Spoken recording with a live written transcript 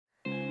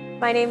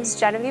My name is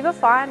Genevieve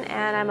Affan,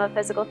 and I'm a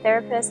physical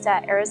therapist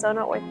at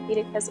Arizona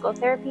Orthopedic Physical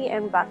Therapy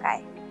in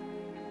Buckeye.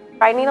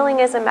 Dry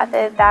needling is a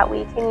method that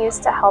we can use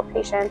to help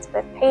patients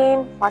with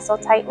pain, muscle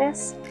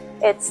tightness.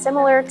 It's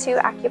similar to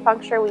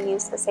acupuncture. We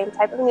use the same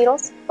type of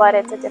needles, but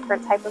it's a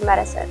different type of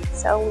medicine.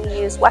 So we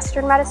use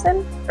Western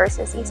medicine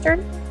versus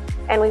Eastern,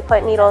 and we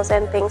put needles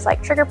in things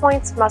like trigger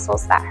points,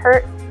 muscles that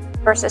hurt,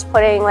 versus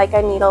putting like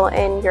a needle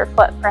in your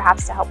foot,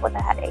 perhaps to help with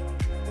a headache.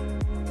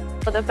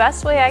 So the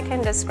best way I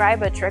can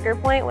describe a trigger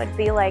point would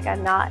be like a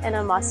knot in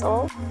a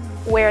muscle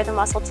where the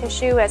muscle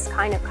tissue has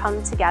kind of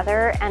come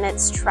together and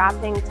it's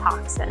trapping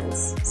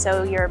toxins.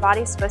 So your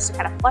body's supposed to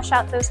kind of flush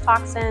out those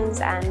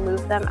toxins and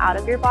move them out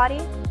of your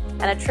body.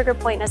 And a trigger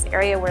point is an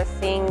area where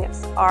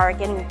things are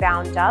getting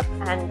bound up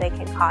and they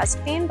can cause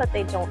pain, but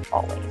they don't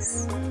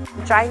always.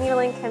 Dry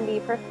needling can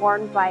be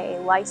performed by a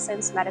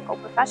licensed medical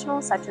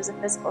professional, such as a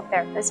physical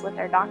therapist with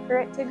their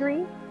doctorate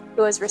degree,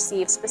 who has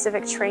received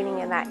specific training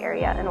in that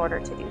area in order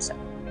to do so.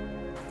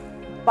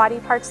 Body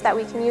parts that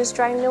we can use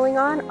dry needling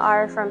on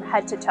are from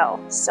head to toe.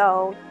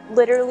 So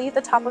literally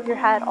the top of your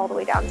head all the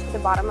way down to the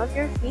bottom of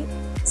your feet.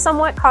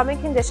 Somewhat common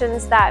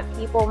conditions that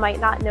people might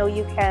not know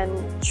you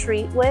can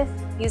treat with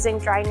using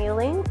dry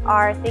needling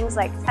are things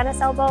like tennis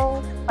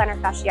elbow,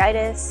 plantar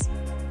fasciitis,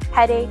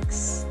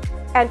 headaches,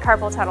 and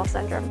carpal tunnel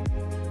syndrome.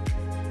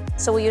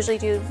 So we usually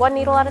do one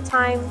needle at a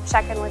time,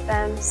 check in with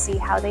them, see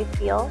how they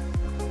feel.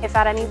 If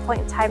at any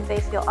point in time they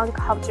feel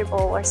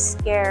uncomfortable or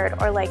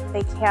scared or like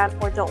they can't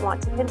or don't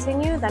want to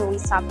continue, then we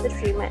stop the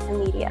treatment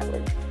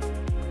immediately.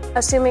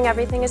 Assuming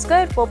everything is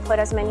good, we'll put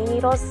as many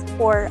needles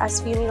or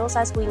as few needles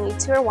as we need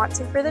to or want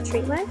to for the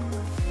treatment.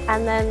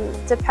 And then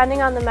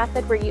depending on the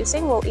method we're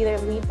using, we'll either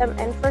leave them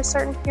in for a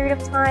certain period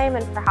of time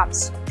and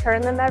perhaps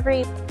turn them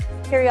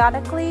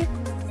periodically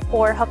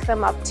or hook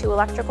them up to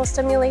electrical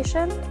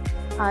stimulation.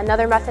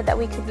 Another method that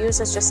we could use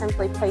is just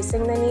simply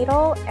placing the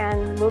needle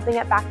and moving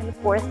it back and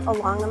forth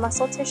along the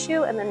muscle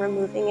tissue and then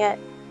removing it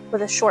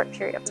with a short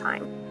period of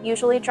time.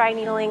 Usually dry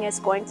needling is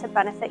going to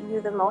benefit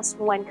you the most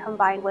when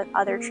combined with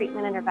other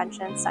treatment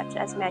interventions such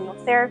as manual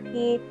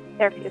therapy,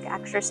 therapeutic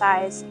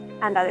exercise,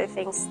 and other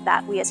things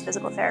that we as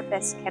physical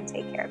therapists can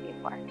take care of you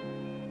for.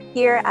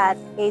 Here at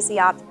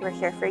AzOPT, we're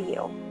here for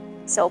you.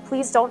 So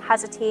please don't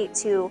hesitate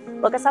to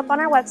look us up on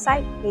our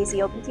website,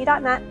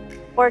 azopt.net,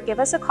 or give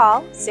us a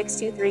call,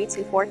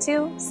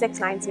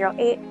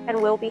 623-242-6908,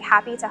 and we'll be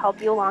happy to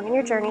help you along in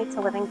your journey to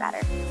living better.